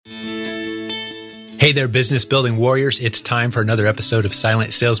Hey there, business building warriors. It's time for another episode of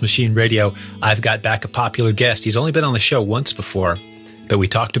Silent Sales Machine Radio. I've got back a popular guest. He's only been on the show once before, but we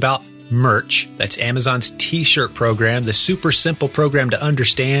talked about merch. That's Amazon's t-shirt program, the super simple program to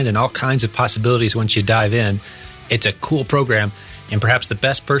understand and all kinds of possibilities once you dive in. It's a cool program, and perhaps the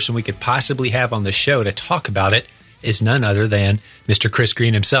best person we could possibly have on the show to talk about it is none other than Mr. Chris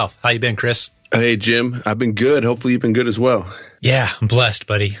Green himself. How you been, Chris? Hey, Jim. I've been good. Hopefully you've been good as well. Yeah, I'm blessed,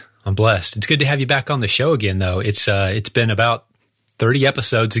 buddy. I'm blessed. It's good to have you back on the show again, though. It's been about 30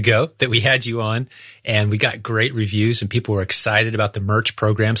 episodes ago that we had you on, and we got great reviews, and people were excited about the merch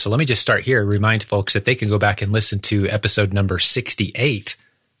program. So let me just start here, remind folks that they can go back and listen to episode number 68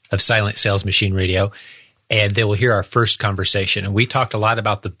 of Silent Sales Machine Radio, and they will hear our first conversation. And we talked a lot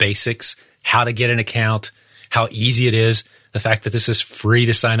about the basics, how to get an account, how easy it is, the fact that this is free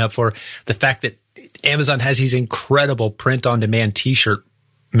to sign up for, the fact that Amazon has these incredible print-on-demand t-shirt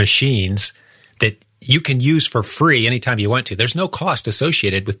machines that you can use for free anytime you want to. There's no cost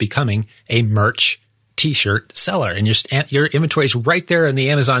associated with becoming a merch t-shirt seller, and your inventory is right there in the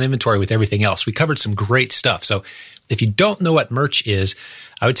Amazon inventory with everything else. We covered some great stuff. So if you don't know what merch is,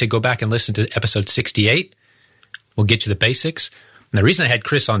 I would say go back and listen to episode 68. We'll get you the basics. And the reason I had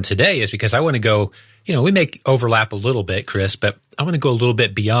Chris on today is because I want to go, we may overlap a little bit, Chris, but I want to go a little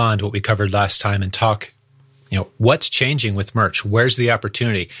bit beyond what we covered last time and talk what's changing with merch? Where's the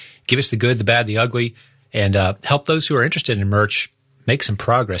opportunity? Give us the good, the bad, the ugly, and help those who are interested in merch make some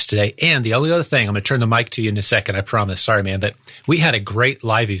progress today. And the only other thing, I'm going to turn the mic to you in a second, I promise. Sorry, man, but we had a great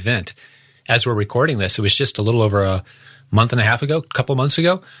live event as we're recording this. It was just a little over a month and a half ago, a couple months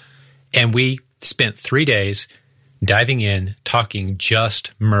ago, and we spent 3 days diving in, talking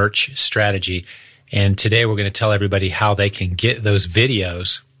just merch strategy. And today we're going to tell everybody how they can get those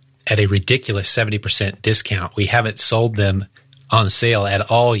videos at a ridiculous 70% discount. We haven't sold them on sale at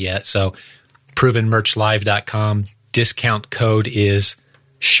all yet. So provenmerchlive.com, discount code is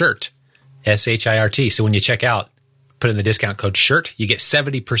SHIRT, S-H-I-R-T. So when you check out, put in the discount code SHIRT, you get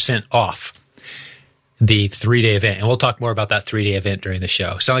 70% off the 3-day event. And we'll talk more about that 3-day event during the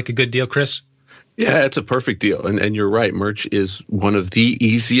show. Sound like a good deal, Chris? Yeah, it's a perfect deal. And you're right. Merch is one of the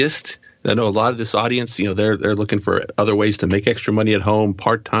easiest. I know a lot of this audience, they're looking for other ways to make extra money at home,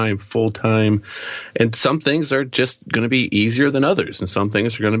 part-time, full-time. And some things are just going to be easier than others. And some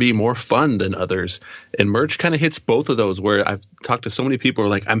things are going to be more fun than others. And merch kind of hits both of those, where I've talked to so many people who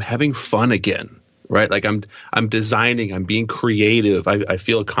are like, I'm having fun again. Right? Like I'm designing, I'm being creative. I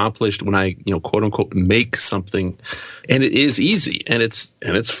feel accomplished when I, quote unquote, make something, and it is easy and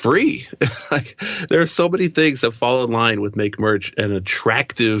it's free. Like there are so many things that fall in line with make merch an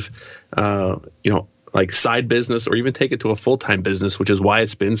attractive, like side business, or even take it to a full-time business, which is why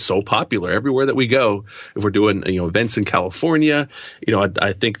it's been so popular everywhere that we go. If we're doing, events in California,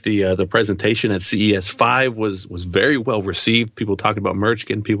 I think the presentation at CES 5 was very well received. People talking about merch,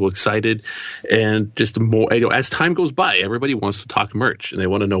 getting people excited, and just more, as time goes by, everybody wants to talk merch and they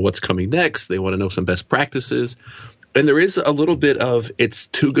want to know what's coming next. They want to know some best practices. And there is a little bit of it's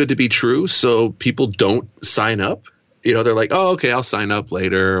too good to be true, so people don't sign up. They're like, oh, okay, I'll sign up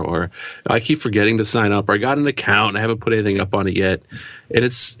later, or I keep forgetting to sign up, or I got an account and I haven't put anything up on it yet. And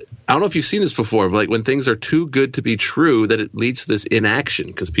I don't know if you've seen this before, but like when things are too good to be true, that it leads to this inaction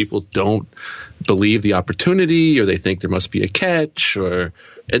because people don't believe the opportunity, or they think there must be a catch, and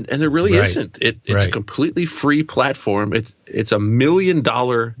there really isn't. It's a completely free platform. It's $1 million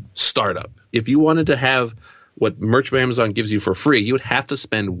startup. If you wanted to have what Merch by Amazon gives you for free, you would have to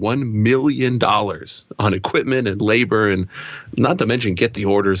spend $1 million on equipment and labor, and not to mention get the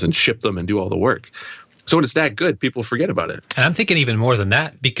orders and ship them and do all the work. So when it's that good, people forget about it. And I'm thinking even more than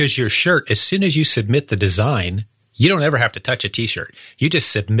that, because your shirt, as soon as you submit the design, you don't ever have to touch a t-shirt. You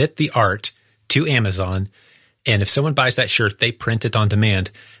just submit the art to Amazon, and if someone buys that shirt, they print it on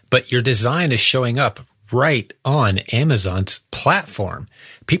demand. But your design is showing up right on Amazon's platform.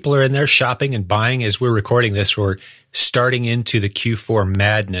 People are in there shopping and buying. As we're recording this, we're starting into the Q4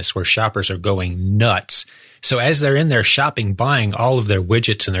 madness where shoppers are going nuts. So as they're in there shopping, buying all of their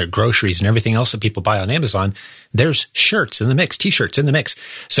widgets and their groceries and everything else that people buy on Amazon, there's shirts in the mix, t-shirts in the mix.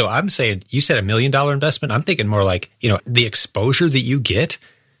 So I'm saying, you said $1 million investment. I'm thinking more like, the exposure that you get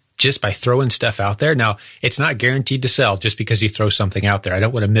just by throwing stuff out there. Now, it's not guaranteed to sell just because you throw something out there. I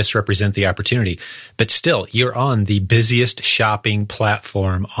don't want to misrepresent the opportunity, but still, you're on the busiest shopping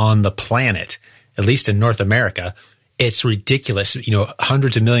platform on the planet, at least in North America. It's ridiculous.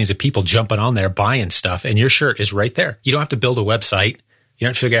 Hundreds of millions of people jumping on there, buying stuff, and your shirt is right there. You don't have to build a website. You don't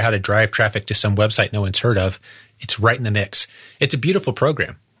have to figure out how to drive traffic to some website no one's heard of. It's right in the mix. It's a beautiful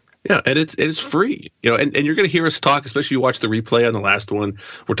program. Yeah, and it's free, and you're going to hear us talk, especially if you watch the replay on the last one.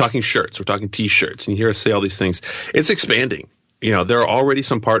 We're talking shirts, we're talking T-shirts, and you hear us say all these things. It's expanding. There are already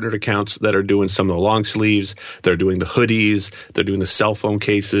some partnered accounts that are doing some of the long sleeves. They're doing the hoodies. They're doing the cell phone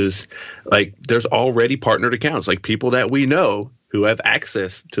cases. Like, there's already partnered accounts, like people that we know who have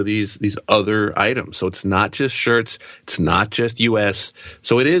access to these other items. So it's not just shirts. It's not just U.S.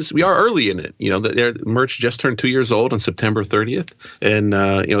 So we are early in it. Their merch just turned 2 years old on September 30th. And,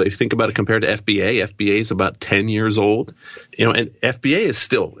 if you think about it compared to FBA is about 10 years old. And FBA is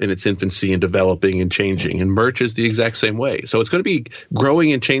still in its infancy and developing and changing. And merch is the exact same way. So it's going to be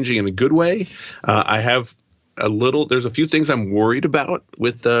growing and changing in a good way. There's a few things I'm worried about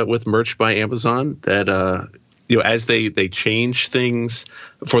with merch by Amazon that, as they change things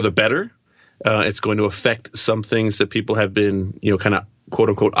for the better, it's going to affect some things that people have been, kind of quote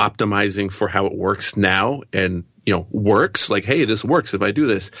unquote optimizing for how it works now and, works like, hey, this works if I do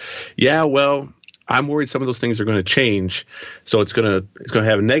this. Yeah, well, I'm worried some of those things are going to change. So it's going to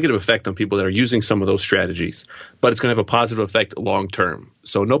have a negative effect on people that are using some of those strategies, but it's going to have a positive effect long term.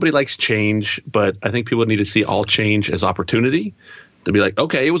 So nobody likes change, but I think people need to see all change as opportunity. To be like,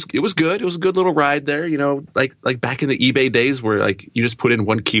 okay, it was good. It was a good little ride there, like back in the eBay days where like you just put in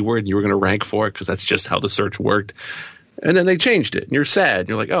one keyword and you were going to rank for it because that's just how the search worked. And then they changed it and you're sad.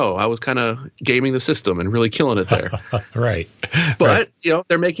 You're like, oh, I was kind of gaming the system and really killing it there. Right. But,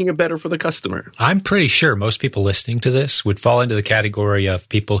 they're making it better for the customer. I'm pretty sure most people listening to this would fall into the category of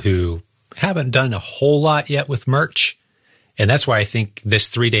people who haven't done a whole lot yet with merch. And that's why I think this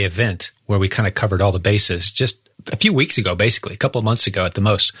 3-day event where we kind of covered all the bases just a few weeks ago, basically, a couple of months ago at the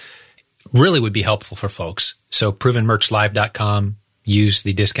most, really would be helpful for folks. So provenmerchlive.com, use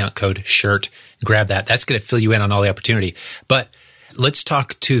the discount code SHIRT, grab that. That's going to fill you in on all the opportunity. But let's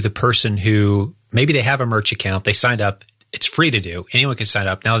talk to the person who maybe they have a merch account. They signed up. It's free to do. Anyone can sign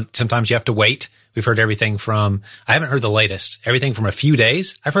up. Now, sometimes you have to wait. We've heard everything from, I haven't heard the latest, everything from a few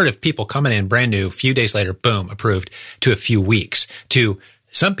days. I've heard of people coming in brand new, a few days later, boom, approved, to a few weeks, to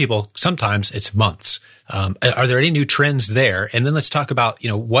some people, sometimes it's months. Are there any new trends there? And then let's talk about,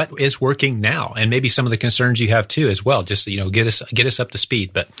 what is working now and maybe some of the concerns you have too as well. Just, get us up to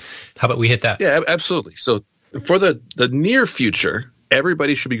speed. But how about we hit that? Yeah, absolutely. So for the near future,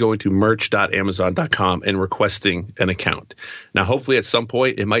 everybody should be going to merch.amazon.com and requesting an account. Now, hopefully at some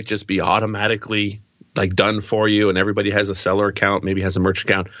point it might just be automatically like done for you and everybody has a seller account, maybe has a merch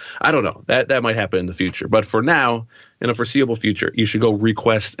account. I don't know. That might happen in the future. But for now, in a foreseeable future, you should go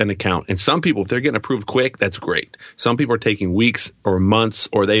request an account. And some people, if they're getting approved quick, that's great. Some people are taking weeks or months,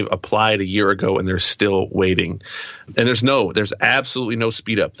 or they've applied a year ago and they're still waiting. And there's absolutely no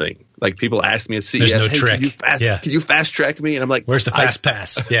speed up thing. Like people ask me at CES, there's no trick. Can you fast track me? And I'm like, where's the fast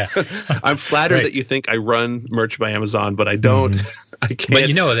pass? Yeah. I'm flattered that you think I run Merch by Amazon, but I don't. I can't.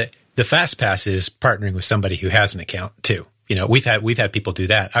 But that the fast pass is partnering with somebody who has an account too. We've had people do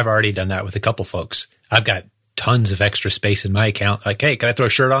that. I've already done that with a couple folks. I've got tons of extra space in my account. Like, hey, can I throw a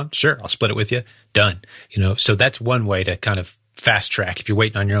shirt on? Sure. I'll split it with you. Done. So that's one way to kind of fast track if you're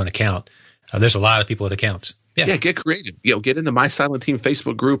waiting on your own account. There's a lot of people with accounts. Yeah, get creative. Get in the My Silent Team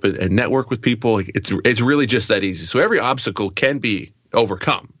Facebook group and network with people. It's really just that easy. So every obstacle can be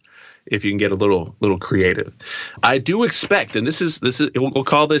overcome if you can get a little creative. I do expect, and this is we'll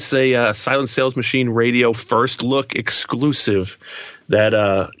call this a Silent Sales Machine Radio First Look exclusive, that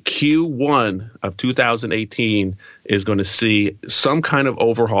Q1 of 2018 is going to see some kind of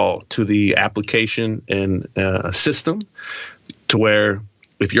overhaul to the application and system, to where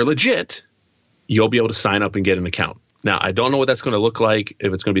if you're legit, you'll be able to sign up and get an account. Now, I don't know what that's going to look like,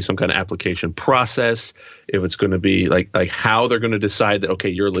 if it's going to be some kind of application process, if it's going to be like how they're going to decide that, okay,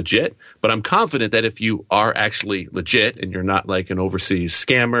 you're legit. But I'm confident that if you are actually legit and you're not like an overseas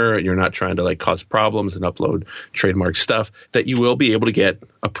scammer and you're not trying to like cause problems and upload trademark stuff, that you will be able to get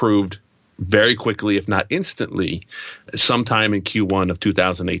approved very quickly, if not instantly, sometime in Q1 of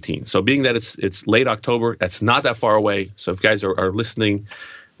 2018. So being that it's late October, that's not that far away. So if you guys are listening,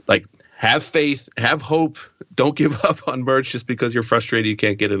 like, have faith, have hope. Don't give up on merch just because you're frustrated you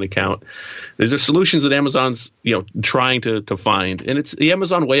can't get an account. There's solutions that Amazon's trying to find, and it's the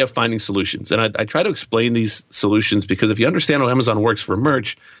Amazon way of finding solutions. And I try to explain these solutions because if you understand how Amazon works for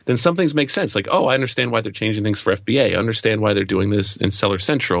merch, then some things make sense. Like, oh, I understand why they're changing things for FBA. I understand why they're doing this in Seller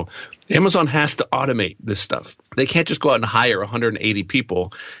Central. Amazon has to automate this stuff. They can't just go out and hire 180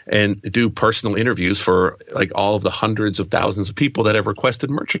 people and do personal interviews for like all of the hundreds of thousands of people that have requested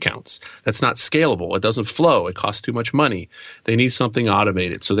merch accounts. That's not scalable. It doesn't flow. It costs too much money. They need something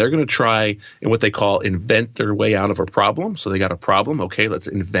automated. So they're going to try in what they call invent their way out of a problem. So they got a problem. Okay, let's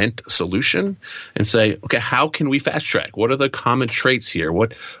invent a solution and say, okay, how can we fast track? What are the common traits here?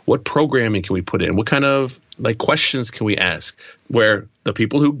 What programming can we put in? What kind of questions can we ask where the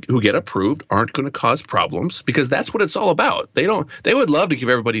people who get approved aren't going to cause problems? Because that's what it's all about. They would love to give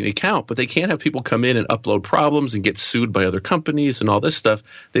everybody an account, but they can't have people come in and upload problems and get sued by other companies and all this stuff.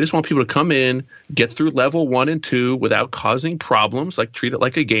 They just want people to come in, get through level 1 and 2 without causing problems, treat it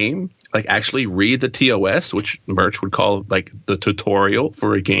like a game, actually read the TOS, which Murch would call the tutorial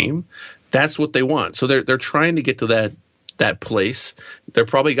for a game. That's what they want. So they're trying to get to that place. They're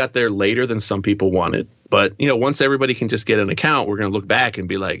probably got there later than some people wanted. But, once everybody can just get an account, we're going to look back and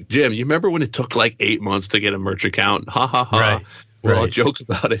be like, Jim, you remember when it took 8 months to get a Murch account? Ha, ha, ha. Right. We'll all joke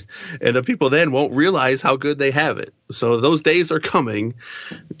about it. And the people then won't realize how good they have it. So those days are coming.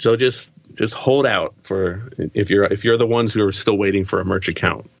 So just hold out for if you're the ones who are still waiting for a Murch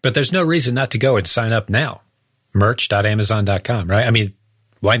account. But there's no reason not to go and sign up now. Murch.amazon.com, right? I mean,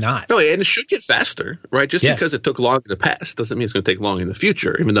 why not? No, and it should get faster, right? Just because it took long in the past doesn't mean it's going to take long in the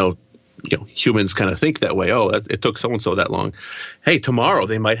future, even though humans kind of think that way. Oh, it took so-and-so that long. Hey, tomorrow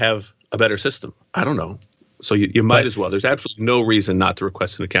they might have a better system. I don't know. So you might as well. There's absolutely no reason not to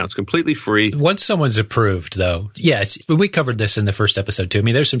request an account. It's completely free. Once someone's approved, though, we covered this in the first episode, too. I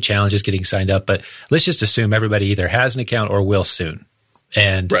mean, there's some challenges getting signed up, but let's just assume everybody either has an account or will soon.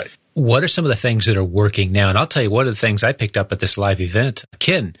 And what are some of the things that are working now? And I'll tell you, one of the things I picked up at this live event,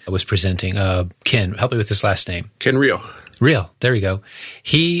 Ken was presenting. Ken, help me with his last name. Ken Real. Real. There you go.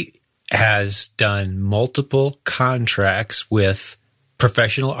 He has done multiple contracts with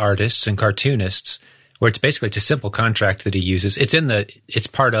professional artists and cartoonists where it's a simple contract that he uses. It's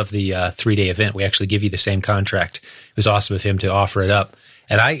part of the 3-day event. We actually give you the same contract. It was awesome of him to offer it up.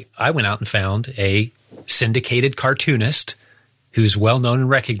 And I went out and found a syndicated cartoonist who's well known and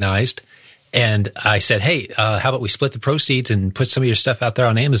recognized. And I said, hey, how about we split the proceeds and put some of your stuff out there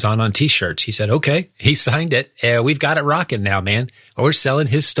on Amazon on T-shirts? He said, okay. He signed it. We've got it rocking now, man. We're selling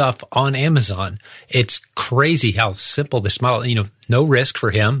his stuff on Amazon. It's crazy how simple this model, no risk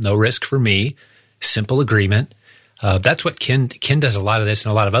for him, no risk for me, simple agreement. That's what Ken does a lot of this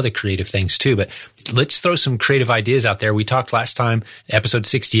and a lot of other creative things too. But let's throw some creative ideas out there. We talked last time, episode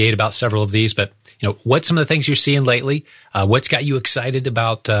 68, about several of these, but what's some of the things you're seeing lately? What's got you excited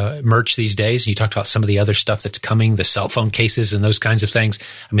about Murch these days? And you talked about some of the other stuff that's coming, the cell phone cases and those kinds of things.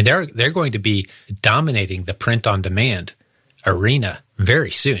 I mean, they're going to be dominating the print on demand arena very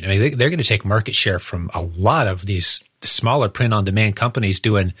soon. I mean, they're going to take market share from a lot of these smaller print on demand companies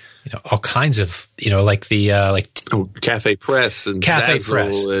doing all kinds of Cafe Press and Cafe Zazzle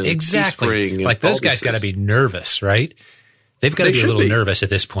Press, and exactly. And those guys got to be nervous, right? They've got to be a little nervous at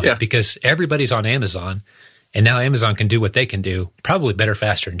this point because everybody's on Amazon, and now Amazon can do what they can do, probably better,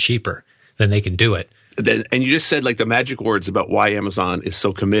 faster, and cheaper than they can do it. And you just said the magic words about why Amazon is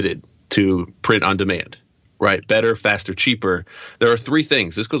so committed to print on demand, right? Better, faster, cheaper. There are 3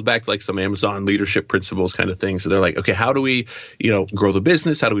 things. This goes back to some Amazon leadership principles kind of things. So they're okay, how do we, grow the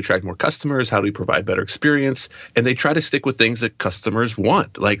business? How do we attract more customers? How do we provide better experience? And they try to stick with things that customers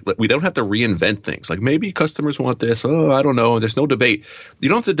want. We don't have to reinvent things. Maybe customers want this. Oh, I don't know. There's no debate. You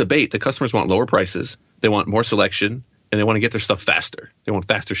don't have to debate. The customers want lower prices. They want more selection, and they want to get their stuff faster. They want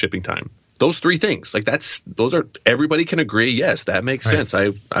faster shipping time. Those 3 things, those are, everybody can agree. Yes, that makes sense.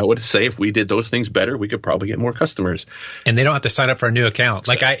 I would say if we did those things better, we could probably get more customers. And they don't have to sign up for a new account.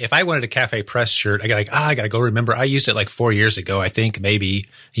 If I wanted a Cafe Press shirt, I got to go remember. I used it 4 years ago, I think, maybe.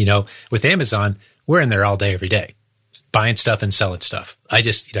 With Amazon, we're in there all day, every day, buying stuff and selling stuff. I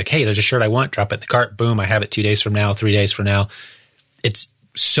just hey, there's a shirt I want, drop it in the cart, boom, I have it 2 days from now, 3 days from now. It's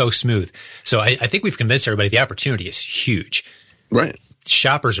so smooth. So I think we've convinced everybody the opportunity is huge. Right.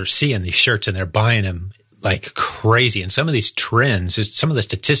 Shoppers are seeing these shirts and they're buying them like crazy. And some of these trends, some of the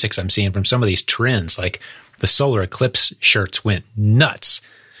statistics I'm seeing from some of these trends, like the solar eclipse shirts went nuts.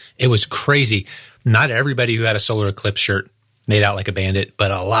 It was crazy. Not everybody who had a solar eclipse shirt made out like a bandit, but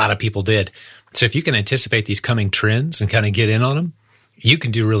a lot of people did. So if you can anticipate these coming trends and kind of get in on them, you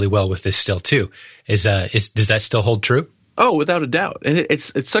can do really well with this still too. Does that still hold true? Oh, without a doubt. And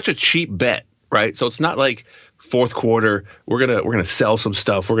it's such a cheap bet, right? So it's not like fourth quarter, we're gonna sell some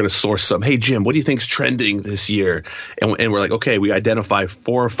stuff. We're gonna source some. Hey, Jim, what do you think's trending this year? And we're like, okay, we identify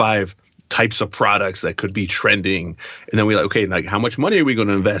 4 or 5 types of products that could be trending, and then we're like, okay, how much money are we going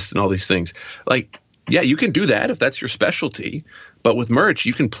to invest in all these things? Yeah, you can do that if that's your specialty. But with Murch,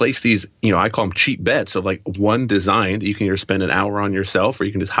 you can place these, I call them cheap bets of one design that you can either spend an hour on yourself or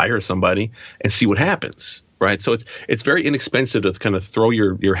you can just hire somebody and see what happens. right? So it's very inexpensive to kind of throw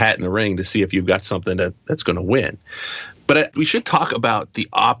your hat in the ring to see if you've got something that's going to win. But we should talk about the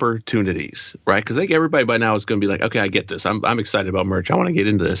opportunities, right? Because I think everybody by now is going to be like, okay, I get this. I'm excited about merch. I want to get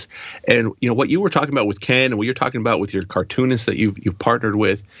into this. And what you were talking about with Ken and what you're talking about with your cartoonists that you've partnered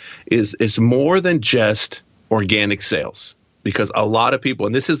with is more than just organic sales. Because a lot of people,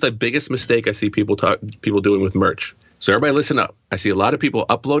 and this is the biggest mistake I see people doing with merch. So everybody listen up. I see a lot of people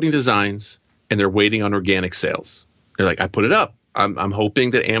uploading designs and they're waiting on organic sales. They're like, I put it up. I'm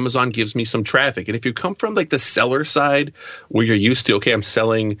hoping that Amazon gives me some traffic. And if you come from like the seller side where you're used to, okay, I'm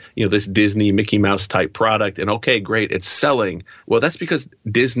selling, this Disney Mickey Mouse type product and okay, great, it's selling. Well, that's because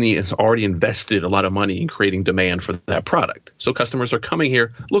Disney has already invested a lot of money in creating demand for that product. So customers are coming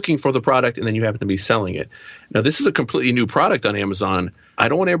here looking for the product and then you happen to be selling it. Now, this is a completely new product on Amazon. I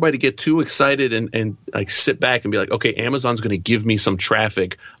don't want everybody to get too excited and like sit back and be like, okay, Amazon's going to give me some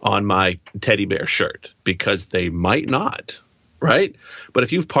traffic on my teddy bear shirt, because they might not. Right? But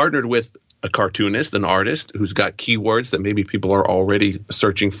if you've partnered with a cartoonist, an artist who's got keywords that maybe people are already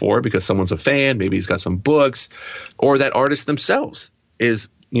searching for because someone's a fan, maybe he's got some books, or that artist themselves is,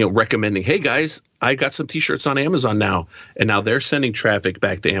 recommending, hey guys, I got some t-shirts on Amazon now, and now they're sending traffic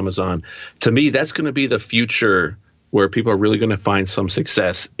back to Amazon. To me, that's going to be the future where people are really going to find some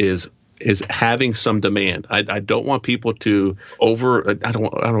success is having some demand. I don't want people to I don't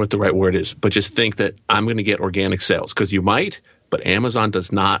know what the right word is, but just think that I'm going to get organic sales, because you might, but Amazon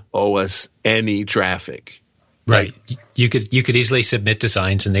does not owe us any traffic. Right. You could easily submit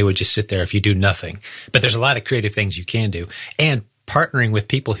designs and they would just sit there if you do nothing. But there's a lot of creative things you can do. And partnering with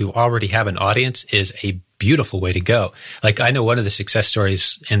people who already have an audience is a beautiful way to go. Like, I know one of the success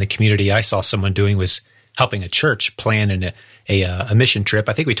stories in the community I saw someone doing was helping a church plan a mission trip.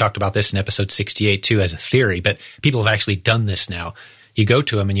 I think we talked about this in episode 68 too as a theory, but people have actually done this now. You go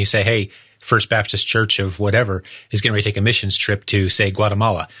to them and you say, hey, First Baptist Church of whatever is going to take a missions trip to, say,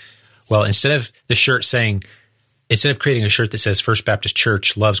 Guatemala. Well, instead of creating a shirt that says First Baptist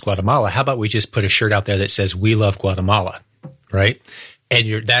Church loves Guatemala, how about we just put a shirt out there that says we love Guatemala, right?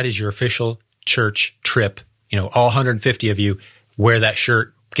 And that is your official church trip. All 150 of you wear that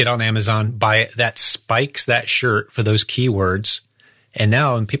shirt, get on Amazon, buy it. That spikes that shirt for those keywords. And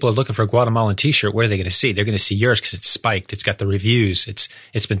now when people are looking for a Guatemalan t-shirt, what are they going to see? They're going to see yours because it's spiked. It's got the reviews.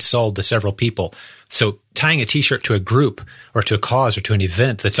 It's been sold to several people. So tying a t-shirt to a group or to a cause or to an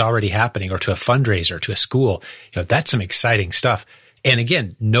event that's already happening or to a fundraiser, to a school, that's some exciting stuff. And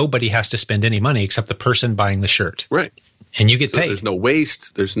again, nobody has to spend any money except the person buying the shirt. Right. And you get paid. There's no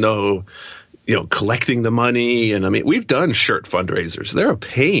waste. There's no, collecting the money. And I mean, we've done shirt fundraisers. They're a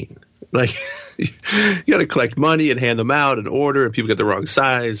pain. Like, you got to collect money and hand them out and order, and people get the wrong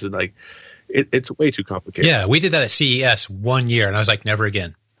size, and like it's way too complicated. Yeah, we did that at CES 1 year, and I was like, never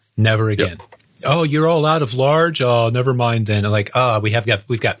again. Yep. Oh, you're all out of large? Oh, never mind then. Like,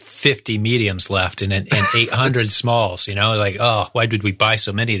 we've got 50 mediums left and 800 smalls. Like, oh, why did we buy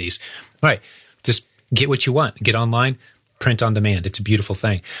so many of these? All right, just get what you want. Get online, print on demand. It's a beautiful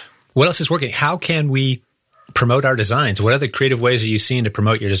thing. What else is working? How can we promote our designs? What other creative ways are you seeing to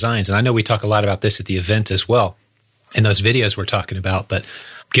promote your designs? And I know we talk a lot about this at the event as well in those videos we're talking about, but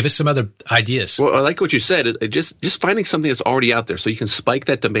give us some other ideas. Well, I like what you said. Just finding something that's already out there so you can spike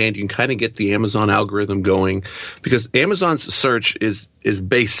that demand. You can kind of get the Amazon algorithm going, because Amazon's search is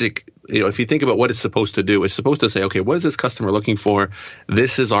basic. If you think about what it's supposed to do, it's supposed to say, okay, what is this customer looking for?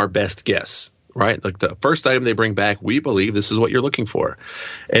 This is our best guess. Right? Like the first item they bring back, we believe this is what you're looking for.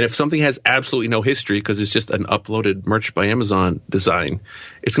 And if something has absolutely no history because it's just an uploaded Merch by Amazon design,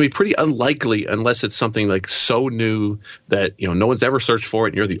 it's going to be pretty unlikely, unless it's something like so new that, no one's ever searched for it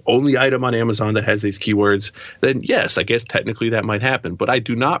and you're the only item on Amazon that has these keywords, then yes, I guess technically that might happen. But I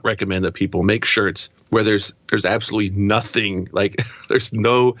do not recommend that people make shirts where there's absolutely nothing, like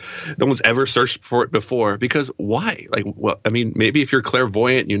no one's ever searched for it before, because why? Like, well, I mean, maybe if you're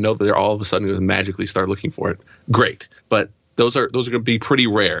clairvoyant, that they're all of a sudden going to magically start looking for it. Great. But those are going to be pretty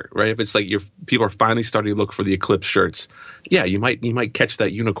rare, right? If it's like people are finally starting to look for the Eclipse shirts, yeah, you might catch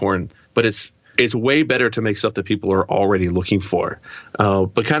that unicorn, but it's way better to make stuff that people are already looking for.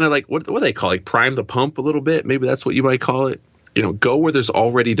 But kind of like what do they call it? Like prime the pump a little bit. Maybe that's what you might call it. Go where there's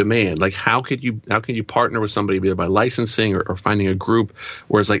already demand. Like how can you partner with somebody either by licensing or finding a group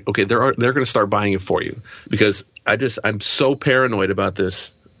where it's like, okay, they're going to start buying it for you, because I'm so paranoid about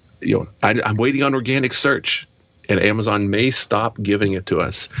this. I'm waiting on organic search, and Amazon may stop giving it to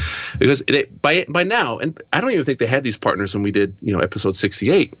us, because by now, and I don't even think they had these partners when we did episode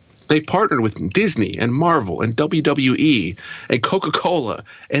 68. They've partnered with Disney and Marvel and WWE and Coca-Cola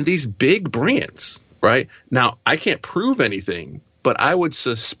and these big brands. Right? Now, I can't prove anything, but I would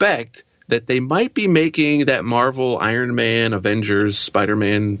suspect that they might be making that Marvel, Iron Man, Avengers,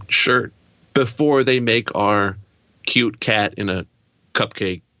 Spider-Man shirt before they make our cute cat in a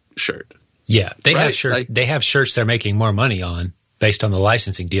cupcake shirt. Yeah, they have shirts they're making more money on based on the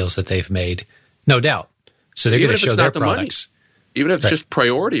licensing deals that they've made, no doubt. So they're going to show their products. Even if it's just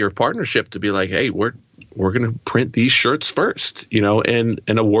priority or partnership to be like, hey, we're going to print these shirts first, and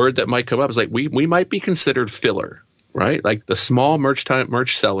a word that might come up is like we might be considered filler, right? Like the small merch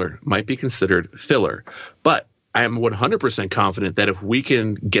seller might be considered filler. But I am 100% confident that if we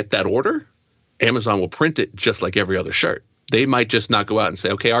can get that order, Amazon will print it just like every other shirt. They might just not go out and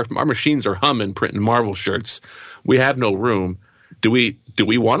say, okay, our machines are humming printing Marvel shirts. We have no room. Do we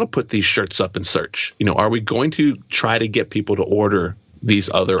want to put these shirts up in search? Are we going to try to get people to order these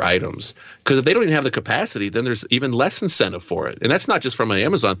other items? Because if they don't even have the capacity, then there's even less incentive for it. And that's not just from an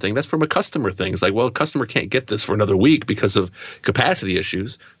Amazon thing. That's from a customer thing. It's like, well, a customer can't get this for another week because of capacity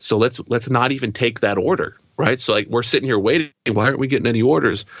issues. So let's not even take that order, right? So like we're sitting here waiting. Why aren't we getting any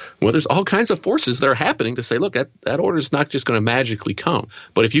orders? Well, there's all kinds of forces that are happening to say, look, that order is not just going to magically come.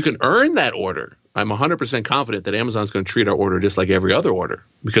 But if you can earn that order, I'm 100% confident that Amazon's going to treat our order just like every other order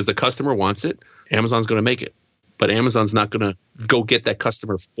because the customer wants it. Amazon's going to make it. But Amazon's not going to go get that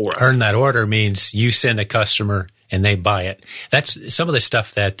customer for us. Earn that order means you send a customer and they buy it. That's some of the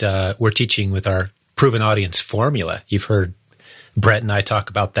stuff that we're teaching with our proven audience formula. You've heard Brett and I talk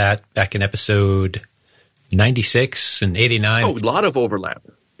about that back in episode 96 and 89. Oh, a lot of overlap.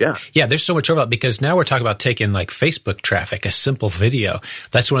 Yeah. Yeah, there's so much overlap because now we're talking about taking like Facebook traffic, a simple video.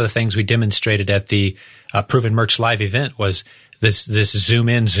 That's one of the things we demonstrated at the Proven Merch Live event was this zoom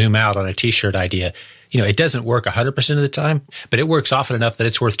in, zoom out on a t-shirt idea. It doesn't work 100% of the time, but it works often enough that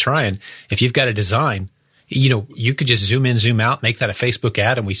it's worth trying. If you've got a design, you could just zoom in, zoom out, make that a Facebook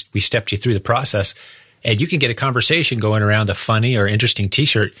ad, and we stepped you through the process. And you can get a conversation going around a funny or interesting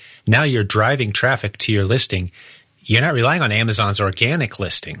t-shirt. Now you're driving traffic to your listing. You're not relying on Amazon's organic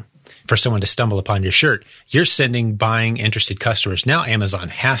listing for someone to stumble upon your shirt. You're sending buying interested customers. Now Amazon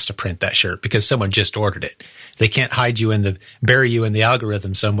has to print that shirt because someone just ordered it. They can't bury you in the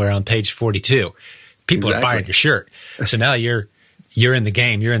algorithm somewhere on page 42. People are buying your shirt. So now you're in the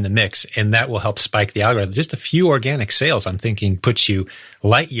game, you're in the mix, and that will help spike the algorithm. Just a few organic sales, I'm thinking, puts you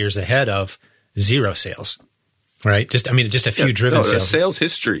light years ahead of zero sales, right? Just a few driven sales. Sales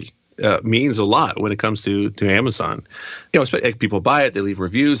history means a lot when it comes to Amazon. People buy it, they leave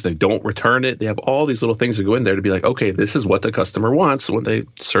reviews, they don't return it. They have all these little things that go in there to be like, okay, this is what the customer wants when they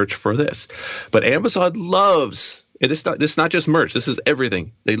search for this. But Amazon loves, and this is not just merch, this is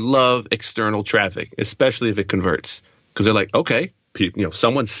everything. They love external traffic, especially if it converts. Because they're like, okay,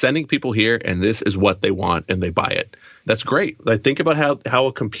 someone's sending people here and this is what they want and they buy it. That's great. Like, think about how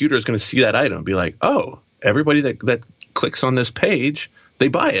a computer is going to see that item and be like, oh, everybody that clicks on this page, they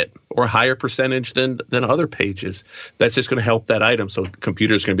buy it, or a higher percentage than other pages. That's just going to help that item. So the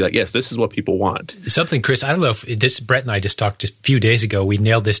computer is going to be like, yes, this is what people want. Something, Chris, I don't know if this, Brett and I just talked just a few days ago. We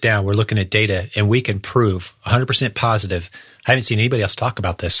nailed this down. We're looking at data and we can prove 100% positive. I haven't seen anybody else talk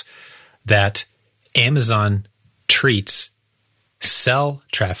about this, that Amazon treats cell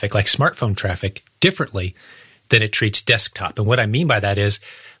traffic, like smartphone traffic, differently than it treats desktop. And what I mean by that is,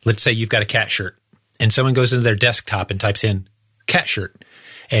 let's say you've got a cat shirt and someone goes into their desktop and types in cat shirt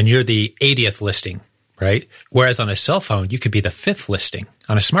and you're the 80th listing, right? Whereas on a cell phone, you could be the 5th listing.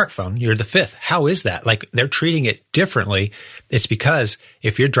 On a smartphone, you're the 5th. How is that? Like, they're treating it differently. It's because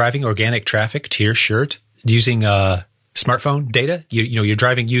if you're driving organic traffic to your shirt using smartphone data, you're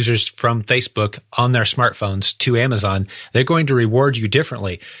driving users from Facebook on their smartphones to Amazon, they're going to reward you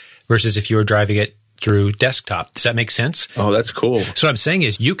differently versus if you were driving it through desktop. Does that make sense? Oh, that's cool. So what I'm saying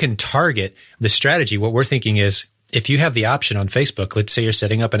is you can target the strategy. What we're thinking is, if you have the option on Facebook, let's say you're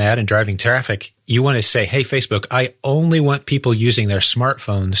setting up an ad and driving traffic, you want to say, hey, Facebook, I only want people using their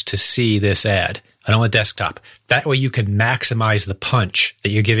smartphones to see this ad. I don't want desktop. That way you can maximize the punch that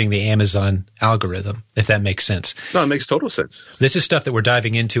you're giving the Amazon algorithm, if that makes sense. No, it makes total sense. This is stuff that we're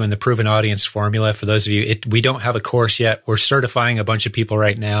diving into in the Proven Audience formula. For those of you, we don't have a course yet. We're certifying a bunch of people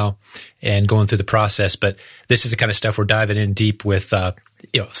right now and going through the process. But this is the kind of stuff we're diving in deep with.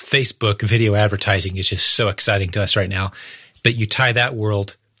 Facebook video advertising is just so exciting to us right now. But you tie that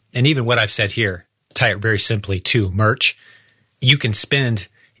world, and even what I've said here, tie it very simply to merch. You can spend,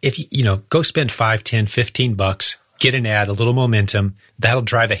 go spend $5, $10, $15, get an ad, a little momentum. That'll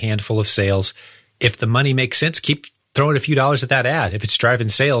drive a handful of sales. If the money makes sense, keep throwing a few dollars at that ad. If it's driving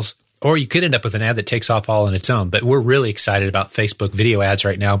sales, Or you could end up with an ad that takes off all on its own. But we're really excited about Facebook video ads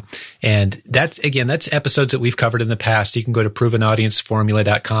right now. And that's episodes that we've covered in the past. You can go to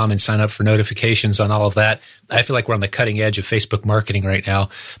provenaudienceformula.com and sign up for notifications on all of that. I feel like we're on the cutting edge of Facebook marketing right now.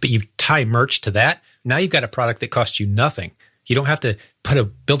 But you tie merch to that. Now you've got a product that costs you nothing. You don't have to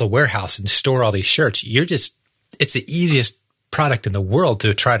build a warehouse and store all these shirts. It's the easiest product in the world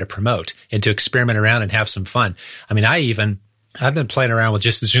to try to promote and to experiment around and have some fun. I mean, I've been playing around with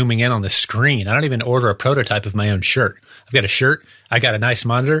just zooming in on the screen. I don't even order a prototype of my own shirt. I've got a shirt. I got a nice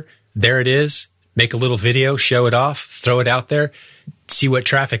monitor. There it is. Make a little video, show it off, throw it out there, see what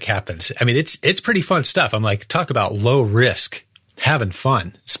traffic happens. I mean, it's pretty fun stuff. I'm like, talk about low risk, having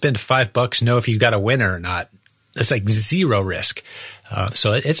fun. Spend $5, know if you got a winner or not. It's like zero risk.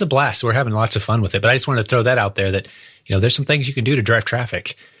 So it's a blast. We're having lots of fun with it. But I just wanted to throw that out there that, there's some things you can do to drive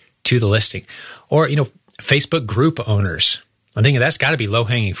traffic to the listing. Or, Facebook group owners. I'm thinking that's got to be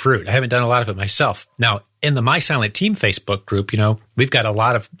low-hanging fruit. I haven't done a lot of it myself. Now, in the My Silent Team Facebook group, we've got a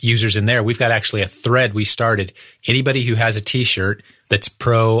lot of users in there. We've got actually a thread we started. Anybody who has a T-shirt that's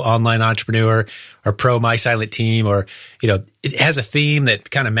pro online entrepreneur or pro My Silent Team, or, it has a theme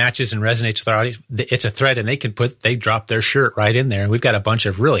that kind of matches and resonates with our audience. It's a thread, and they drop their shirt right in there. And we've got a bunch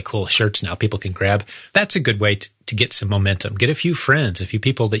of really cool shirts now people can grab. That's a good way to get some momentum. Get a few friends, a few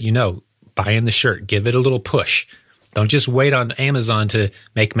people that buy in the shirt. Give it a little push. Don't just wait on Amazon to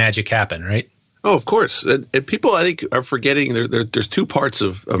make magic happen, right? Oh, of course. And people, I think, are forgetting there's two parts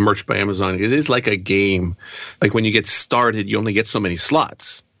of Merch by Amazon. It is like a game. Like when you get started, you only get so many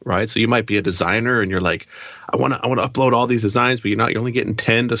slots, right? So you might be a designer and you're like, I want to upload all these designs, but you're only getting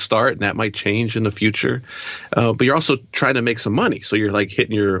 10 to start, and that might change in the future. But you're also trying to make some money. So you're like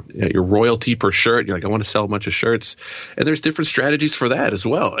hitting your royalty per shirt. You're like, I want to sell a bunch of shirts. And there's different strategies for that as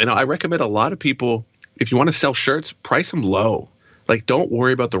well. And I recommend a lot of people, if you want to sell shirts, price them low. Like, don't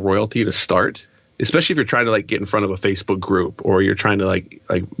worry about the royalty to start, especially if you're trying to get in front of a Facebook group, or you're trying to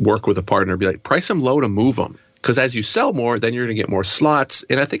work with a partner. Be like, price them low to move them. Because as you sell more, then you're going to get more slots.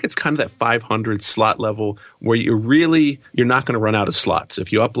 And I think it's kind of that 500 slot level where you're not going to run out of slots.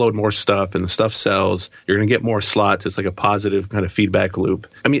 If you upload more stuff and the stuff sells, you're going to get more slots. It's like a positive kind of feedback loop.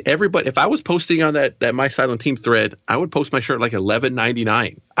 I mean, everybody, if I was posting on that My Silent Team thread, I would post my shirt like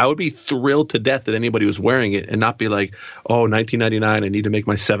 $11.99. I would be thrilled to death that anybody was wearing it and not be like, oh, $19.99, I need to make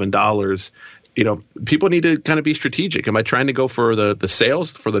my $7. People need to kind of be strategic. Am I trying to go for the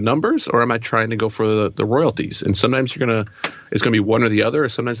sales, for the numbers, or am I trying to go for the royalties? And sometimes it's going to be one or the other, or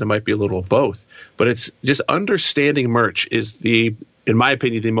sometimes it might be a little of both. But it's just understanding merch is in my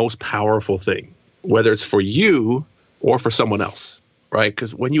opinion, the most powerful thing, whether it's for you or for someone else, right?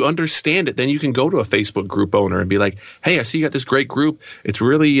 Because when you understand it, then you can go to a Facebook group owner and be like, hey, I see you got this great group. It's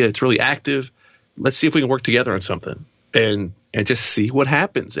really active. Let's see if we can work together on something. And just see what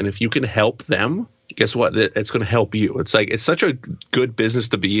happens. And if you can help them, guess what? It's going to help you. It's such a good business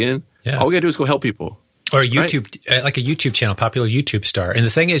to be in. Yeah. All we got to do is go help people. Or a YouTube, right? Like a YouTube channel, popular YouTube star. And the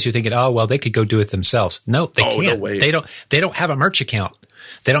thing is, you're thinking, oh, well, they could go do it themselves. No, they can't. No way. They don't have a merch account.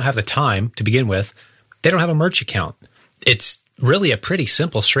 They don't have the time to begin with. They don't have a merch account. It's really a pretty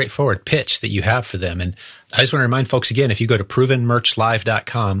simple, straightforward pitch that you have for them. And I just want to remind folks again, if you go to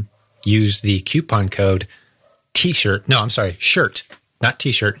provenmerchlive.com, use the coupon code shirt, not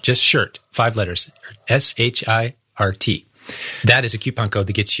T-shirt, just shirt, 5 letters, SHIRT. That is a coupon code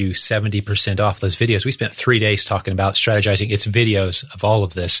that gets you 70% off those videos. We spent 3 days talking about strategizing. It's videos of all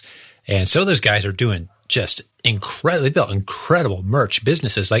of this. And so those guys are doing just incredible. They built incredible merch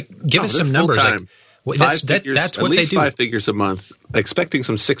businesses. Give us some numbers. That's what they do. At least 5 figures a month, expecting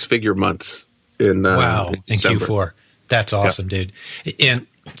some 6-figure months in Q4. That's awesome, dude. And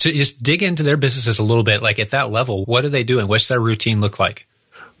so just dig into their businesses a little bit. Like at that level, what are they doing? What's their routine look like?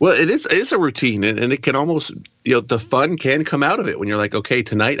 Well, it is a routine, and it can almost, the fun can come out of it when you're like, okay,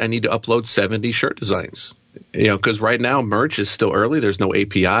 tonight I need to upload 70 shirt designs. Because right now merch is still early. There's no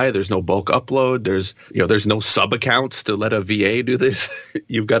API. There's no bulk upload. There's no sub accounts to let a VA do this.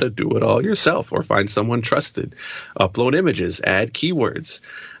 You've got to do it all yourself or find someone trusted. Upload images, add keywords.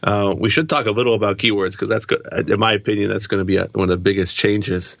 We should talk a little about keywords because that's good. In my opinion, that's going to be one of the biggest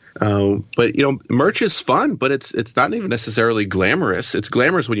changes. But merch is fun, but it's not even necessarily glamorous. It's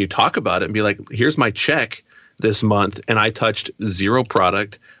glamorous when you talk about it and be like, here's my check this month, and I touched 0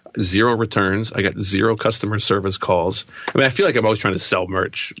 product. 0 returns. I got 0 customer service calls. I mean, I feel like I'm always trying to sell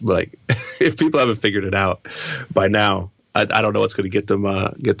merch. Like, if people haven't figured it out by now, I don't know what's going to get them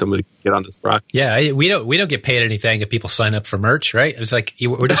to get on this rock. Yeah, we don't get paid anything if people sign up for merch, right? It's like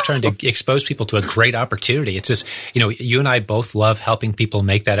we're just trying to expose people to a great opportunity. It's just, you and I both love helping people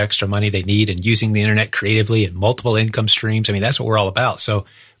make that extra money they need and using the internet creatively and multiple income streams. I mean, that's what we're all about. So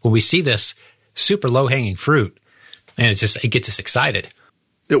when we see this super low hanging fruit, and it gets us excited.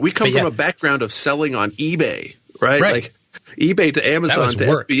 Yeah, we come from a background of selling on eBay, right? Like eBay to Amazon to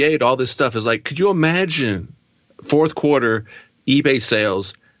FBA to all this stuff is like, could you imagine fourth quarter eBay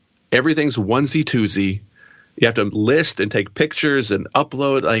sales? Everything's onesie twosie. You have to list and take pictures and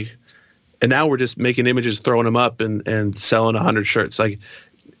upload, and now we're just making images, throwing them up, and selling 100 shirts. Like,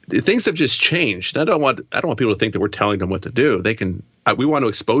 things have just changed. I don't want people to think that we're telling them what to do. We want to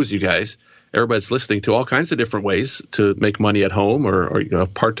expose you guys, everybody's listening, to all kinds of different ways to make money at home or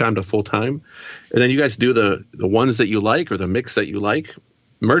part-time to full-time. And then you guys do the ones that you like or the mix that you like.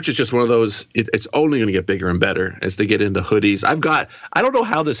 Merch is just one of those, it's only going to get bigger and better as they get into hoodies. I don't know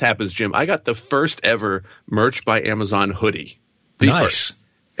how this happens, Jim. I got the first ever Merch by Amazon hoodie. Nice.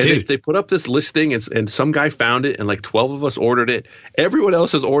 And they put up this listing, and some guy found it, and like 12 of us ordered it. Everyone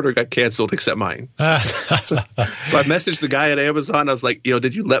else's order got canceled except mine. So I messaged the guy at Amazon. I was like,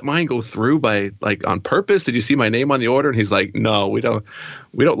 did you let mine go through on purpose? Did you see my name on the order? And he's like, no, we don't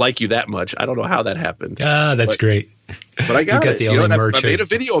like you that much. I don't know how that happened. That's great. But I got it. The only merch I made a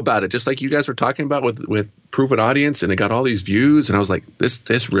video about it, just like you guys were talking about with Proven Audience, and it got all these views. And I was like,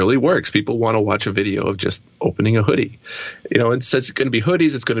 this really works. People want to watch a video of just opening a hoodie. It's going to be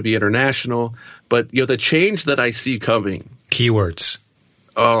hoodies. It's going to be international. But the change that I see coming. Keywords.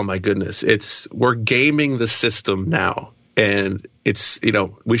 Oh my goodness! We're gaming the system now, and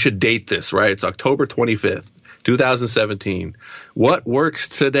we should date this, right? It's October 25th, 2017. What works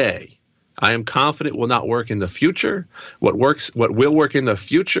today, I am confident will not work in the future. What will work in the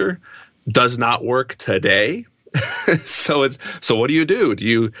future does not work today. So what do?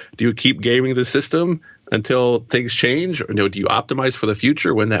 Do you keep gaming the system until things change, or do you optimize for the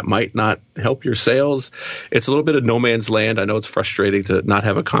future when that might not help your sales? It's a little bit of no man's land. I know it's frustrating to not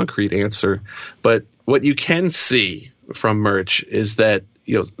have a concrete answer, but what you can see from merch is that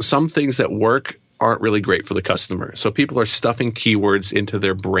some things that work aren't really great for the customer. So people are stuffing keywords into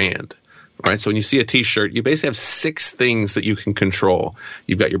their brand. All right, so when you see a T-shirt, you basically have 6 things that you can control.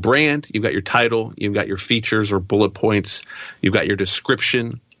 You've got your brand, you've got your title, you've got your features or bullet points, you've got your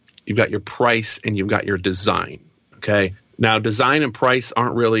description, you've got your price, and you've got your design. Okay. Now, design and price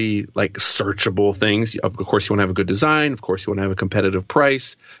aren't really like searchable things. Of course, you want to have a good design. Of course, you want to have a competitive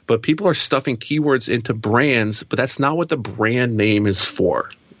price. But people are stuffing keywords into brands, but that's not what the brand name is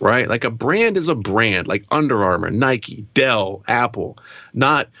for. Right? Like a brand is a brand, like Under Armour, Nike, Dell, Apple,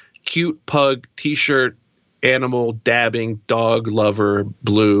 not cute pug T-shirt, animal, dabbing, dog lover,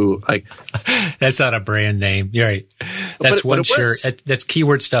 blue. Like that's not a brand name. You're right. That's one shirt. That's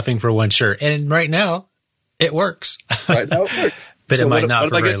keyword stuffing for one shirt. And right now, it works. Right now, it works. But so it might not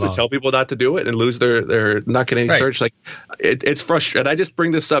for very long. What am I to tell people not to do it and lose their not getting any search? Like it's frustrating. I just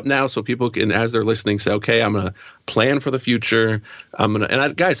bring this up now so people can, as they're listening, say, okay, I'm going to plan for the future.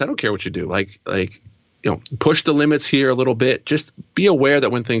 Guys, I don't care what you do. Like push the limits here a little bit. Just be aware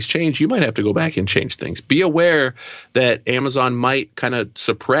that when things change, you might have to go back and change things. Be aware that Amazon might kind of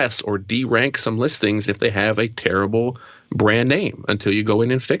suppress or de-rank some listings if they have a terrible brand name until you go in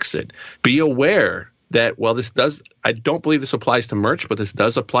and fix it. Be aware that, I don't believe this applies to merch, but this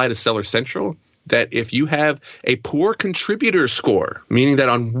does apply to Seller Central, that if you have a poor contributor score, meaning that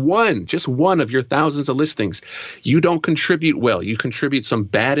on just one of your thousands of listings, you don't contribute well, you contribute some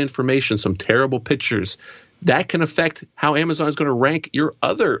bad information, some terrible pictures, that can affect how Amazon is going to rank your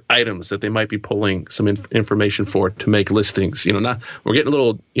other items that they might be pulling some information for to make listings. We're getting a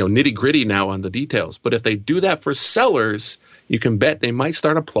little nitty gritty now on the details, but if they do that for sellers, you can bet they might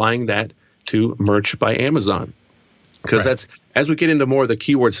start applying that to Merch by Amazon. Because that's, as we get into more of the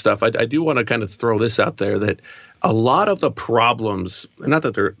keyword stuff, I do want to kind of throw this out there that a lot of the problems, not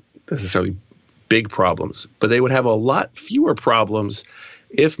that they're necessarily big problems, but they would have a lot fewer problems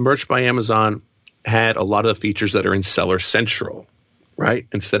if Merch by Amazon had a lot of the features that are in Seller Central, right?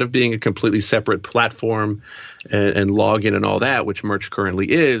 Instead of being a completely separate platform and login and all that, which Merch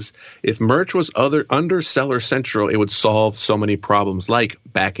currently is, if Merch was under Seller Central, it would solve so many problems like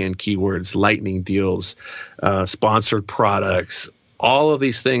back-end keywords, lightning deals, sponsored products, all of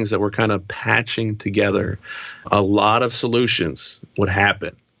these things that we're kind of patching together. A lot of solutions would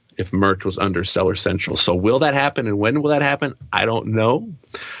happen if Merch was under Seller Central. So will that happen, and when will that happen? I don't know,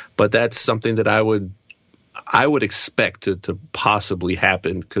 but that's something that I would expect to possibly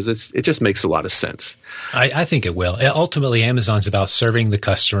happen because it just makes a lot of sense. I think it will. Ultimately, Amazon's about serving the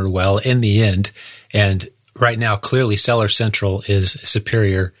customer well in the end. And right now, clearly, Seller Central is a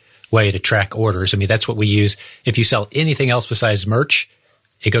superior way to track orders. I mean, that's what we use. If you sell anything else besides merch,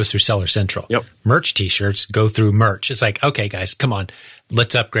 it goes through Seller Central. Yep. Merch t-shirts go through merch. It's like, okay, guys, come on.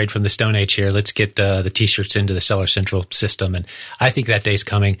 Let's upgrade from the Stone Age here. Let's get the t-shirts into the Seller Central system. And I think that day's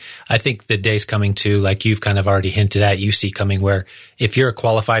coming. I think the day's coming too, like you've kind of already hinted at, you see coming, where if you're a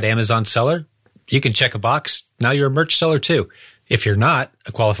qualified Amazon seller, you can check a box. Now you're a merch seller too. If you're not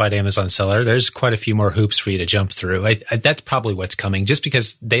a qualified Amazon seller, there's quite a few more hoops for you to jump through. That's probably what's coming, just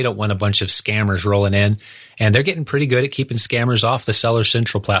because they don't want a bunch of scammers rolling in. And they're getting pretty good at keeping scammers off the Seller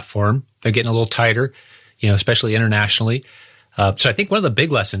Central platform. They're getting a little tighter, especially internationally. So I think one of the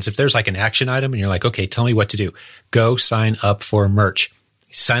big lessons, if there's like an action item and you're like, okay, tell me what to do, go sign up for merch.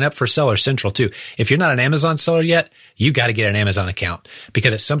 Sign up for Seller Central too. If you're not an Amazon seller yet, you got to get an Amazon account,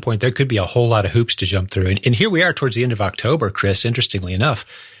 because at some point there could be a whole lot of hoops to jump through. And here we are towards the end of October, Chris, interestingly enough,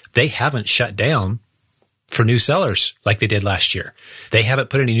 they haven't shut down for new sellers like they did last year. They haven't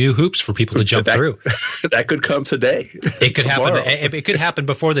put any new hoops for people to jump through. That could come today. It could happen. It could happen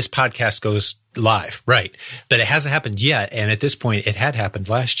before this podcast goes live, right? But it hasn't happened yet. And at this point, it had happened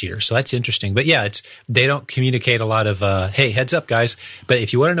last year. So that's interesting. But yeah, they don't communicate a lot of, hey, heads up, guys. But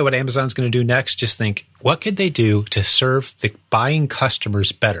if you want to know what Amazon's going to do next, just think, what could they do to serve the buying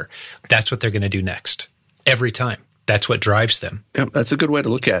customers better? That's what they're going to do next. Every time. That's what drives them. Yeah, that's a good way to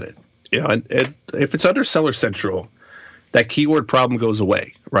look at it. And if it's under Seller Central, that keyword problem goes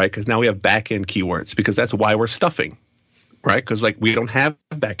away, right? Because now we have back-end keywords, because that's why we're stuffing, right? Because we don't have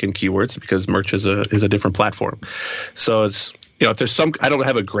back-end keywords because merch is a different platform. So it's, if there's I don't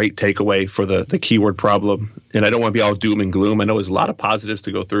have a great takeaway for the keyword problem, and I don't want to be all doom and gloom. I know there's a lot of positives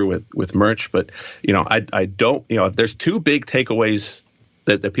to go through with merch, but I don't, if there's two big takeaways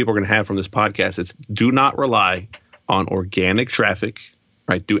that people are going to have from this podcast, it's do not rely on organic traffic.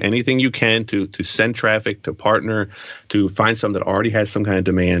 Right, do anything you can to send traffic, to partner, to find something that already has some kind of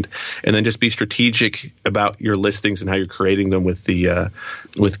demand, and then just be strategic about your listings and how you're creating them with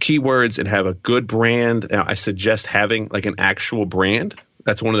keywords, and have a good brand. Now, I suggest having like an actual brand.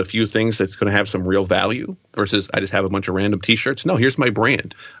 That's one of the few things that's going to have some real value versus I just have a bunch of random t-shirts. No, here's my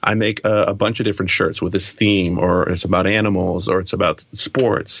brand. I make a bunch of different shirts with this theme, or it's about animals, or it's about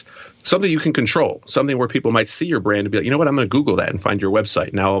sports. Something you can control, something where people might see your brand and be like, you know what, I'm going to Google that and find your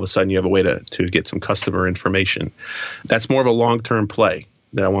website. Now all of a sudden you have a way to get some customer information. That's more of a long-term play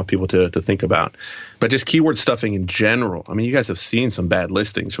that I want people to think about. But just keyword stuffing in general. I mean, you guys have seen some bad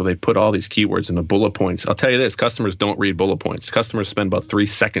listings where they put all these keywords in the bullet points. I'll tell you this, customers don't read bullet points. Customers spend about 3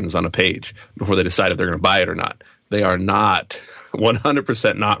 seconds on a page before they decide if they're going to buy it or not. They are not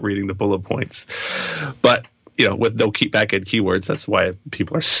 100% not reading the bullet points. But with no back-end keywords, that's why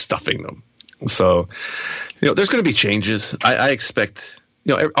people are stuffing them. So, there's going to be changes. I expect,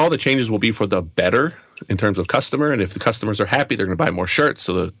 all the changes will be for the better in terms of customer. And if the customers are happy, they're going to buy more shirts.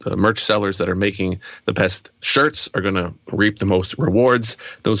 So the merch sellers that are making the best shirts are going to reap the most rewards.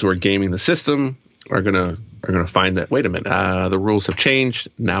 Those who are gaming the system are going to find that, wait a minute, the rules have changed.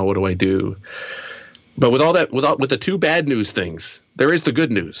 Now what do I do? But with all that, with the two bad news things, there is the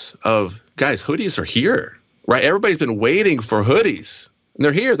good news of, guys, hoodies are here. Right, everybody's been waiting for hoodies, and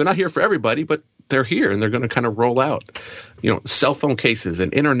they're here. They're not here for everybody, but they're here, and they're going to kind of roll out. Cell phone cases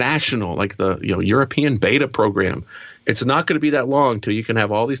and international, like the European beta program. It's not going to be that long till you can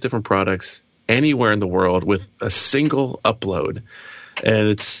have all these different products anywhere in the world with a single upload. And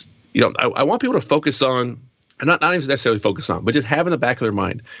it's I want people to focus on, and not even necessarily focus on, but just have in the back of their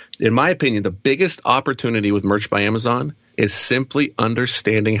mind. In my opinion, the biggest opportunity with Merch by Amazon is simply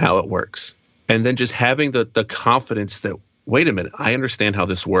understanding how it works. And then just having the confidence that, wait a minute, I understand how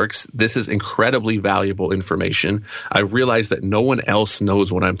this works. This is incredibly valuable information. I realize that no one else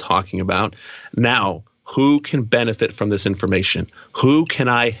knows what I'm talking about. Now, who can benefit from this information? Who can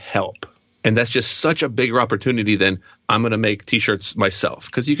I help? And that's just such a bigger opportunity than I'm going to make t-shirts myself,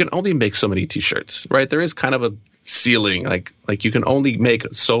 because you can only make so many t-shirts, right? There is kind of a ceiling, like you can only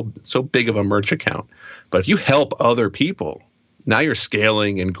make so big of a merch account. But if you help other people, now you're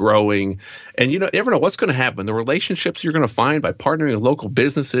scaling and growing, and you never know what's going to happen. The relationships you're going to find by partnering with local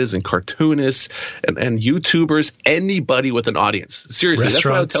businesses and cartoonists and YouTubers, anybody with an audience. Seriously, that's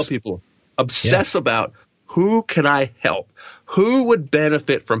what I would tell people. Obsess about who can I help? Who would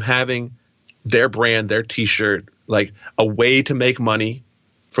benefit from having their brand, their T-shirt, like a way to make money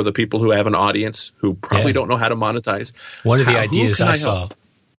for the people who have an audience who probably don't know how to monetize. One of the ideas I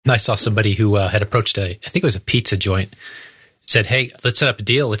saw somebody who had approached I think it was a pizza joint. Said, hey, let's set up a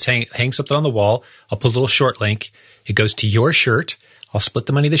deal. Let's hang something on the wall. I'll put a little short link. It goes to your shirt. I'll split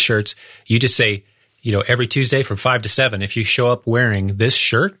the money of the shirts. You just say, every Tuesday from 5 to 7, if you show up wearing this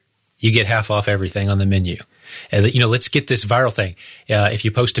shirt, you get half off everything on the menu. And, let's get this viral thing. If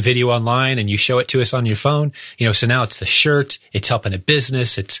you post a video online and you show it to us on your phone, so now it's the shirt, it's helping a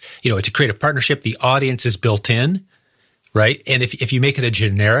business, it's to create a partnership. The audience is built in, right? And if you make it a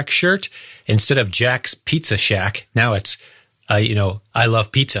generic shirt, instead of Jack's Pizza Shack, now it's, I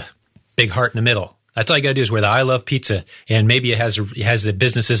love pizza, big heart in the middle. That's all you got to do is wear the I love pizza, and maybe it has the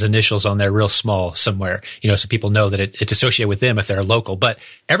business's initials on there real small somewhere, so people know that it's associated with them if they're local. But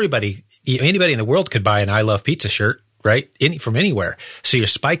anybody in the world could buy an I love pizza shirt, right? From anywhere. So you're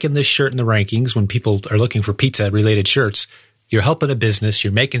spiking this shirt in the rankings when people are looking for pizza related shirts. You're helping a business.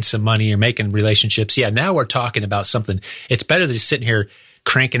 You're making some money. You're making relationships. Yeah. Now we're talking about something. It's better than just sitting here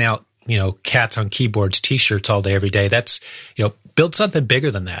cranking out, cats on keyboards, t-shirts all day, every day. That's, build something bigger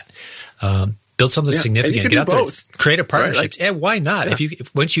than that. Build something significant. Get out there, create a partnership. Right? Why not? Yeah.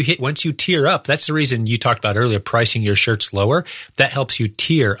 Once you tier up, that's the reason you talked about earlier, pricing your shirts lower. That helps you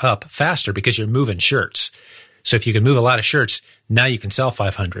tier up faster because you're moving shirts. So if you can move a lot of shirts, now you can sell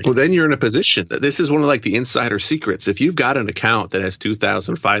 500. Well, then you're in a position. This is one of the insider secrets. If you've got an account that has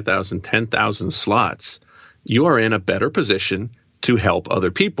 2,000, 5,000, 10,000 slots, you are in a better position to help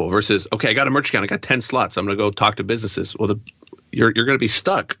other people versus, okay, I got a merch account. I got 10 slots. I'm going to go talk to businesses. Well, you're going to be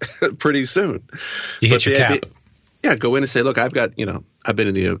stuck pretty soon. You hit your cap. Go in and say, look, I've got, I've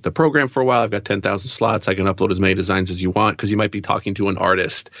been in the program for a while. I've got 10,000 slots. I can upload as many designs as you want, because you might be talking to an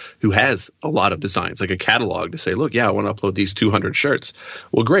artist who has a lot of designs, like a catalog, to say, look, I want to upload these 200 shirts.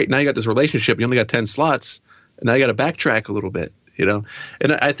 Well, great. Now you got this relationship. You only got 10 slots. And now you got to backtrack a little bit,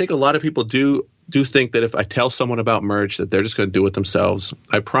 And I think a lot of people do think that if I tell someone about merch that they're just going to do it themselves.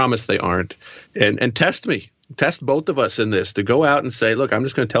 I promise they aren't. And test me. Test both of us in this, to go out and say, look, I'm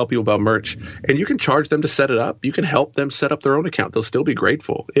just going to tell people about merch, and you can charge them to set it up. You can help them set up their own account. They'll still be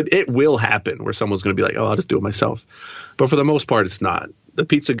grateful. It will happen where someone's going to be like, oh, I'll just do it myself. But for the most part, it's not. The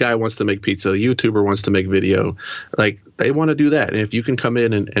pizza guy wants to make pizza. The YouTuber wants to make video. They want to do that. And if you can come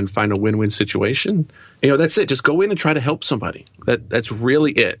in and find a win-win situation, that's it. Just go in and try to help somebody. That's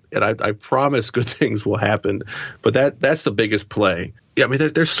really it. And I promise good things will happen. But that's the biggest play. Yeah, I mean,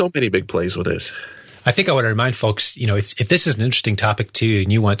 there's so many big plays with this. I think I want to remind folks, if this is an interesting topic too,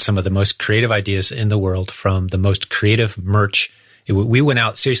 and you want some of the most creative ideas in the world from the most creative merch, we went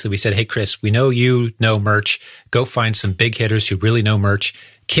out, seriously, we said, hey, Chris, we know you know merch. Go find some big hitters who really know merch.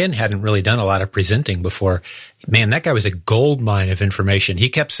 Ken hadn't really done a lot of presenting before. Man, that guy was a gold mine of information. He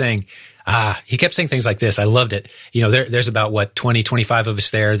kept saying things like this. I loved it. There's about 20, 25 of us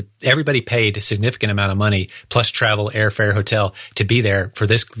there. Everybody paid a significant amount of money, plus travel, airfare, hotel, to be there for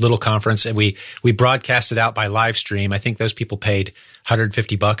this little conference. And we broadcast it out by live stream. I think those people paid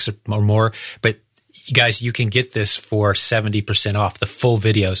 $150 or more. But you guys, you can get this for 70% off the full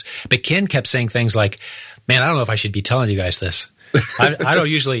videos. But Ken kept saying things like, man, I don't know if I should be telling you guys this. I don't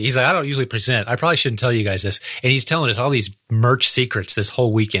usually present. I probably shouldn't tell you guys this. And he's telling us all these merch secrets this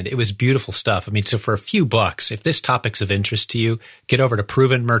whole weekend. It was beautiful stuff. I mean, so for a few bucks, if this topic's of interest to you, get over to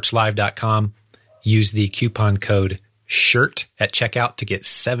provenmerchlive.com, use the coupon code SHIRT at checkout to get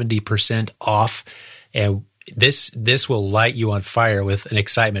 70% off. And this will light you on fire with an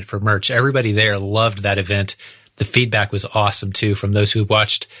excitement for merch. Everybody there loved that event. The feedback was awesome too from those who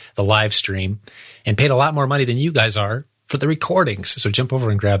watched the live stream and paid a lot more money than you guys are for the recordings. So jump over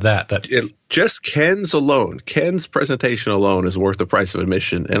and grab that. But just Ken's presentation alone is worth the price of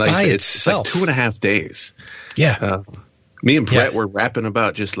admission. And like I say, it's like 2.5 days. Yeah. Me and Brett were rapping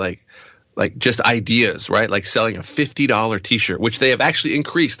about just just ideas, right? Like selling a $50 t-shirt, which they have actually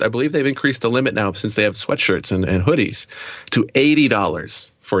increased. I believe they've increased the limit now, since they have sweatshirts and hoodies, to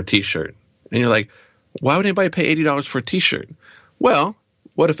 $80 for a t-shirt. And you're like, why would anybody pay $80 for a t-shirt? Well,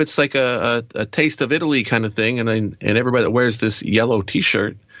 what if it's like a taste of Italy kind of thing, and everybody that wears this yellow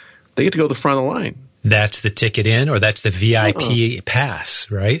T-shirt, they get to go to the front of the line. That's the ticket in, or that's the VIP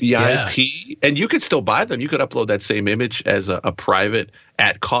pass, right? VIP, and you could still buy them. You could upload that same image as a private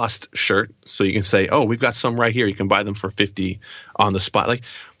at-cost shirt, so you can say, "Oh, we've got some right here. You can buy them for $50 on the spot." Like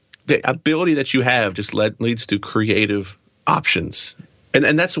the ability that you have just leads to creative options,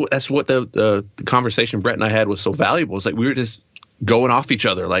 and that's what the conversation Brett and I had was so valuable. It's like we were just going off each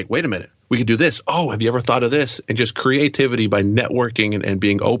other, like, wait a minute, we could do this. Oh, have you ever thought of this? And just creativity by networking and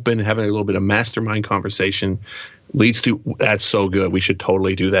being open, having a little bit of mastermind conversation leads to, that's so good. We should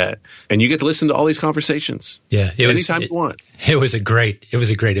totally do that. And you get to listen to all these conversations. Yeah. Anytime you want. It was a great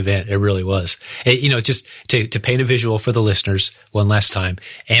event. It really was. Just to paint a visual for the listeners one last time,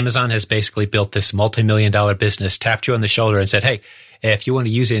 Amazon has basically built this multi-million-dollar business, tapped you on the shoulder and said, hey, if you want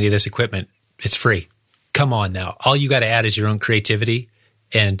to use any of this equipment, it's free. Come on now. All you got to add is your own creativity.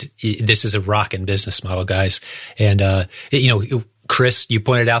 And this is a rockin' business model, guys. And, Chris, you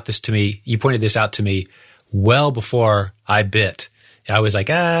pointed this out to me well before I bit. I was like,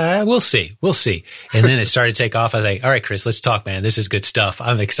 we'll see. And then it started to take off. I was like, all right, Chris, let's talk, man. This is good stuff.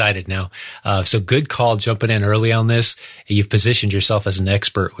 I'm excited now. So good call jumping in early on this. You've positioned yourself as an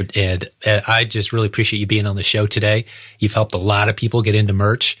expert, and I just really appreciate you being on the show today. You've helped a lot of people get into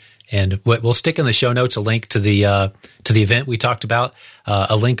merch. And we'll stick in the show notes a link to the event we talked about,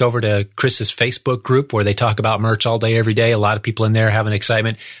 a link over to Chris's Facebook group where they talk about merch all day, every day. A lot of people in there having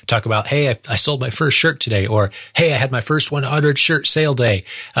excitement, talk about, hey, I sold my first shirt today, or hey, I had my first 100 shirt sale day.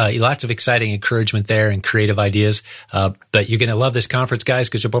 Lots of exciting encouragement there and creative ideas. But you're going to love this conference, guys,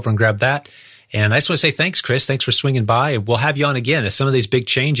 because jump over and grab that. And I just want to say thanks, Chris. Thanks for swinging by. We'll have you on again as some of these big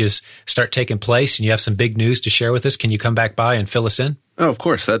changes start taking place and you have some big news to share with us. Can you come back by and fill us in? Oh, of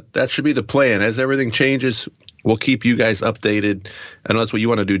course. That should be the plan. As everything changes, we'll keep you guys updated. And that's what you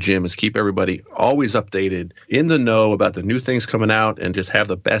want to do, Jim, is keep everybody always updated, in the know about the new things coming out, and just have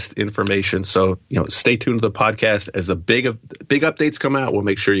the best information. So, stay tuned to the podcast. As the big updates come out, we'll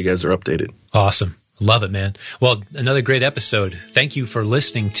make sure you guys are updated. Awesome. Love it, man. Well, another great episode. Thank you for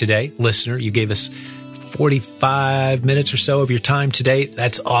listening today, listener. You gave us 45 minutes or so of your time today.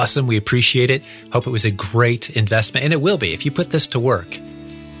 That's awesome. We appreciate it. Hope it was a great investment. And it will be if you put this to work.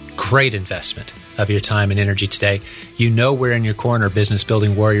 Great investment of your time and energy today. You know we're in your corner, business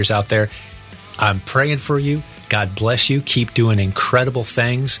building warriors out there. I'm praying for you. God bless you. Keep doing incredible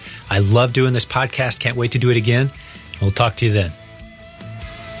things. I love doing this podcast. Can't wait to do it again. We'll talk to you then.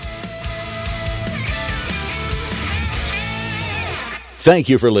 Thank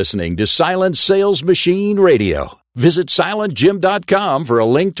you for listening to Silent Sales Machine Radio. Visit SilentJim.com for a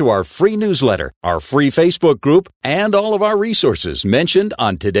link to our free newsletter, our free Facebook group, and all of our resources mentioned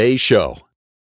on today's show.